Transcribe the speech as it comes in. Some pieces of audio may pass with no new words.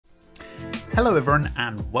Hello everyone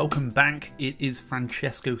and welcome back. It is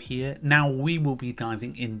Francesco here. Now we will be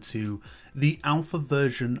diving into the alpha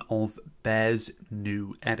version of Bear's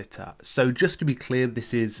new editor. So just to be clear,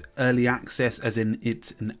 this is early access as in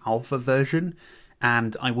it's an alpha version,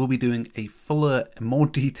 and I will be doing a fuller, more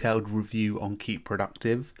detailed review on Keep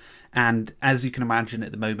Productive. And as you can imagine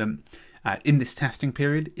at the moment, in this testing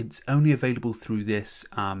period, it's only available through this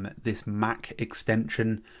Mac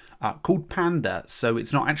extension called Panda. So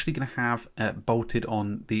it's not actually going to have bolted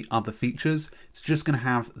on the other features. It's just going to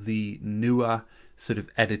have the newer sort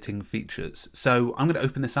of editing features. So I'm going to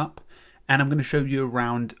open this up and I'm going to show you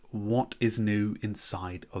around what is new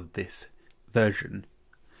inside of this version.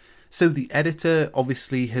 So the editor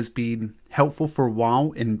obviously has been helpful for a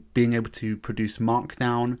while in being able to produce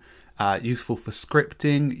Markdown, useful for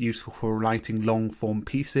scripting, useful for writing long form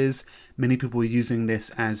pieces. Many people are using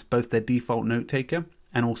this as both their default note taker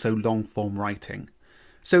and also long form writing.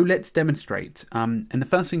 So let's demonstrate. And the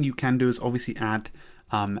first thing you can do is obviously add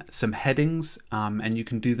some headings, and you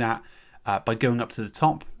can do that by going up to the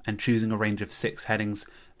top and choosing a range of 6 headings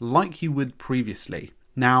like you would previously.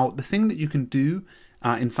 Now the thing that you can do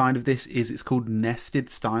inside of this is it's called nested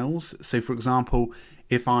styles. So for example,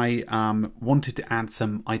 if I wanted to add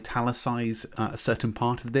some italicize a certain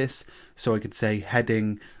part of this, so I could say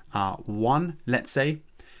heading 1, let's say,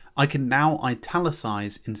 I can now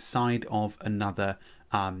italicize inside of another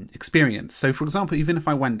experience. So for example, even if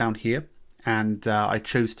I went down here and I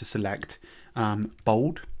chose to select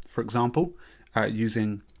bold, for example,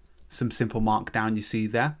 using some simple markdown you see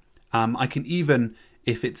there, I can even,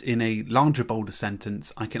 if it's in a larger, bolder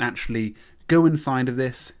sentence, I can actually go inside of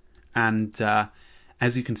this and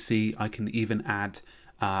as you can see, I can even add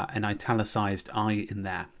an italicized I in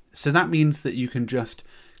there. So that means that you can just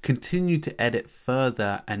continue to edit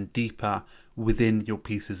further and deeper within your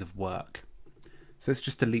pieces of work. So let's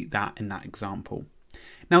just delete that in that example.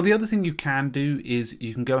 Now the other thing you can do is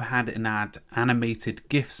you can go ahead and add animated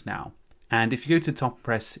GIFs now. And if you go to the top,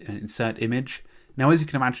 press insert image. Now as you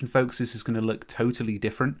can imagine folks, this is going to look totally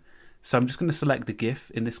different. So I'm just going to select the GIF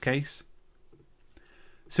in this case.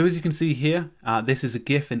 So as you can see here, this is a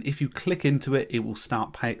GIF, and if you click into it, it will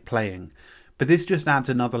start playing. But this just adds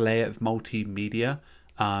another layer of multimedia.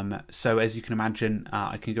 So as you can imagine,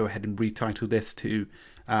 I can go ahead and retitle this to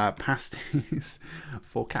Pasties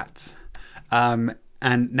for Cats. And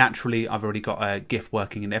naturally, I've already got a GIF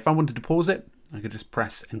working in there. If I wanted to pause it, I could just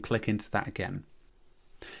press and click into that again.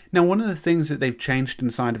 Now, one of the things that they've changed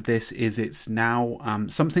inside of this is it's now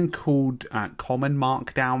something called Common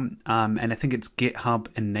Markdown, and I think it's GitHub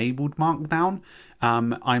enabled Markdown.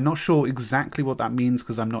 I'm not sure exactly what that means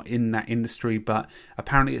because I'm not in that industry, but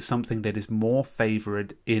apparently it's something that is more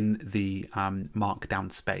favored in the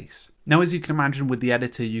Markdown space. Now, as you can imagine with the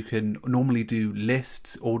editor, you can normally do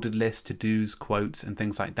lists, ordered lists, to-dos, quotes, and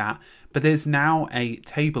things like that. But there's now a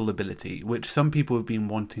table ability, which some people have been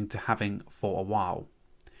wanting to having for a while.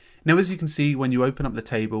 Now, as you can see, when you open up the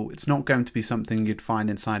table, it's not going to be something you'd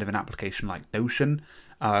find inside of an application like Notion.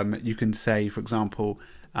 You can say, for example,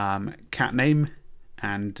 cat name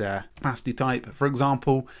and capacity type, for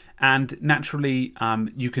example, and naturally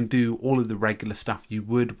you can do all of the regular stuff you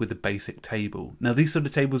would with a basic table. Now, these sort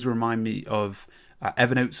of tables remind me of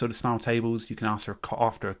Evernote sort of style tables. You can ask for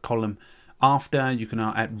after a column. After, you can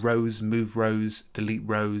add rows, move rows, delete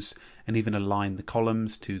rows, and even align the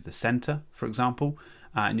columns to the center, for example.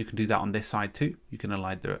 And you can do that on this side too. You can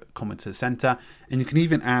align the comment to the center, and you can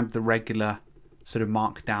even add the regular sort of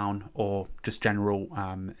markdown or just general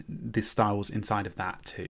the styles inside of that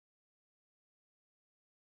too.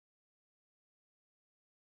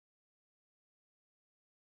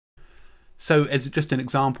 So as just an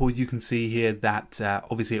example, you can see here that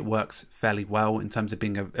obviously it works fairly well in terms of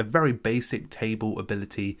being a very basic table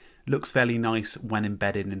ability. Looks fairly nice when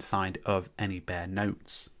embedded inside of any Bear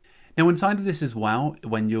notes. Now inside of this as well,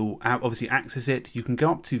 when you'll obviously access it, you can go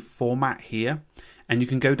up to Format here and you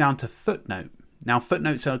can go down to Footnote. Now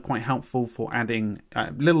footnotes are quite helpful for adding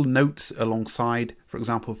little notes alongside, for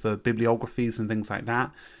example, for bibliographies and things like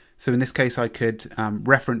that. So in this case, I could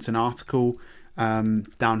reference an article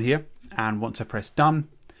down here, and once I press done,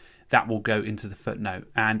 that will go into the footnote.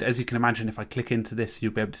 And as you can imagine, if I click into this,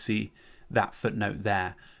 you'll be able to see that footnote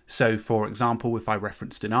there. So for example, if I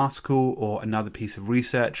referenced an article or another piece of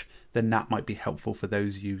research, then that might be helpful for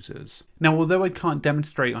those users. Now, although I can't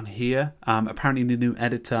demonstrate on here, apparently the new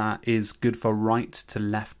editor is good for right to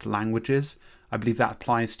left languages. I believe that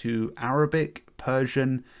applies to Arabic,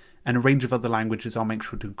 Persian, and a range of other languages. I'll make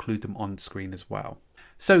sure to include them on screen as well.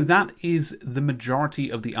 So that is the majority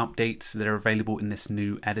of the updates that are available in this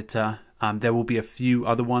new editor. There will be a few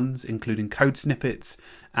other ones, including code snippets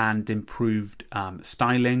and improved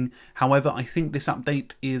styling. However, I think this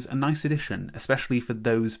update is a nice addition, especially for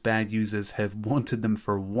those Bear users who have wanted them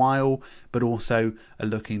for a while, but also are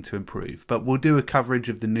looking to improve. But we'll do a coverage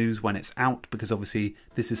of the news when it's out, because obviously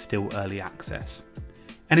this is still early access.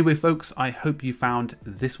 Anyway, folks, I hope you found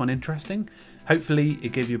this one interesting. Hopefully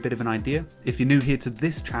it gave you a bit of an idea. If you're new here to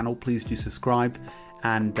this channel, please do subscribe,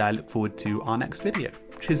 and I look forward to our next video.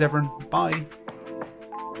 Cheers, everyone. Bye.